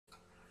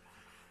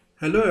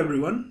Hello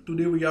everyone,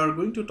 today we are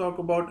going to talk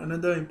about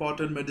another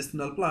important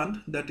medicinal plant,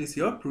 that is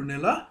your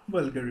Prunella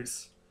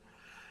vulgaris.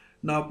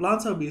 Now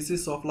plants are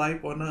basis of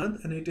life on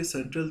earth and it is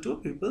central to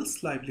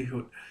people's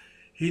livelihood.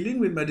 Healing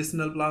with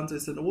medicinal plants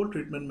is an old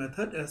treatment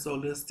method as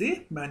old as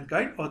the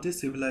mankind or the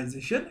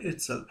civilization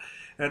itself.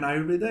 And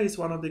Ayurveda is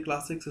one of the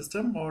classic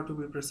system, or to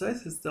be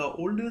precise, is the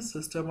oldest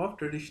system of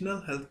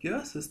traditional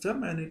healthcare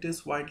system, and it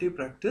is widely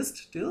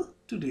practiced till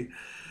today.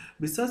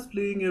 Besides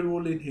playing a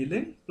role in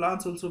healing,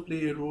 plants also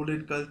play a role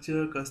in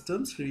culture,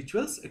 customs,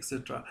 rituals,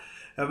 etc.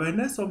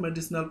 Awareness of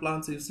medicinal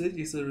plants usage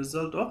is a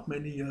result of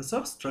many years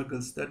of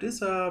struggles. That is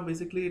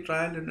basically a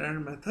trial and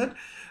error method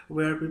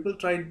where people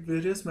tried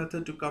various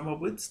methods to come up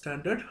with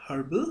standard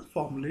herbal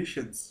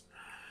formulations.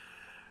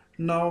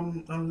 Now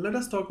let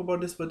us talk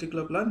about this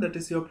particular plant, that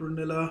is your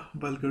Prunella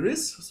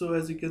vulgaris. So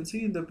as you can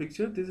see in the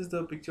picture, this is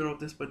the picture of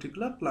this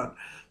particular plant.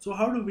 So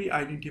how do we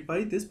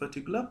identify this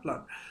particular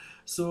plant?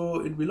 So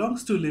it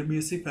belongs to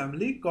Lamiaceae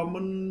family,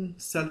 common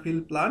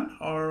self-heal plant,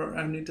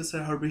 and it is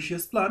a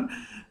herbaceous plant.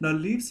 Now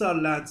leaves are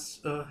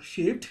lance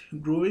shaped,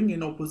 growing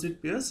in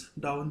opposite pairs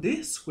down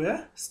the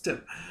square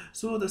stem.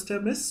 So the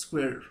stem is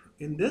square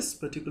in this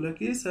particular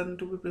case, and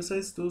to be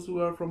precise, those who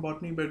are from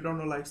botany background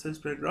or life science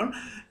background,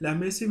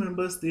 Lamiaceae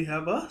members, they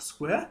have a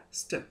square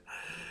stem.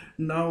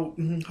 Now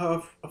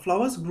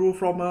flowers grow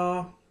from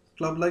a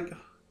club-like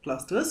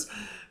clusters.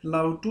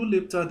 Now two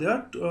leaves are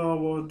there.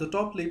 The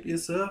top leaf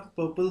is a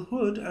purple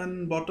hood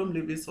and bottom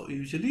leaf is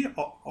usually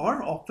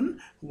or often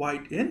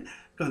white in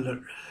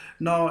color.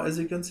 Now as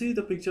you can see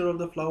the picture of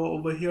the flower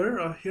over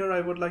here, here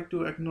I would like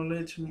to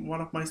acknowledge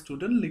one of my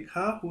student,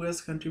 Likha, who has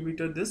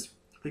contributed this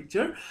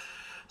picture.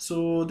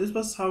 So this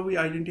was how we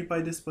identify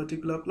this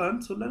particular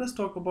plant. So let us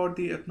talk about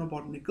the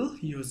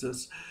ethnobotanical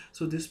uses.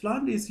 So this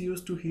plant is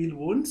used to heal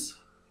wounds,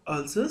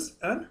 ulcers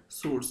and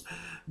sores.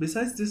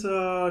 Besides this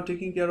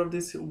taking care of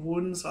these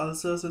wounds,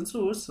 ulcers and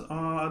sores,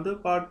 other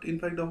part, in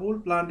fact the whole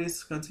plant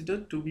is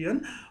considered to be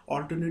an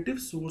alternative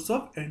source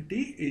of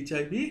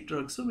anti-HIV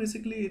drugs. So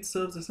basically it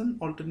serves as an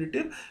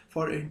alternative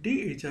for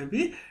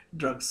anti-HIV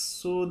drugs.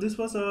 So this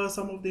was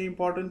some of the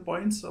important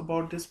points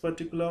about this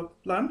particular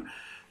plant.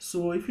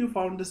 So if you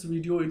found this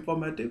video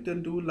informative,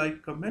 then do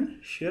like,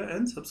 comment, share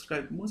and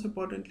subscribe. Most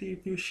importantly,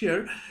 if you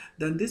share,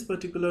 then this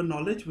particular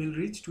knowledge will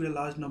reach to a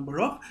large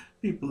number of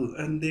people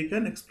and they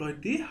can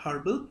exploit the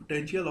herbal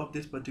potential of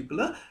this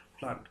particular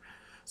plant.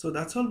 So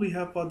that's all we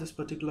have for this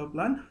particular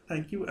plant.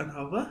 Thank you and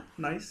have a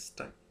nice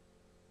time.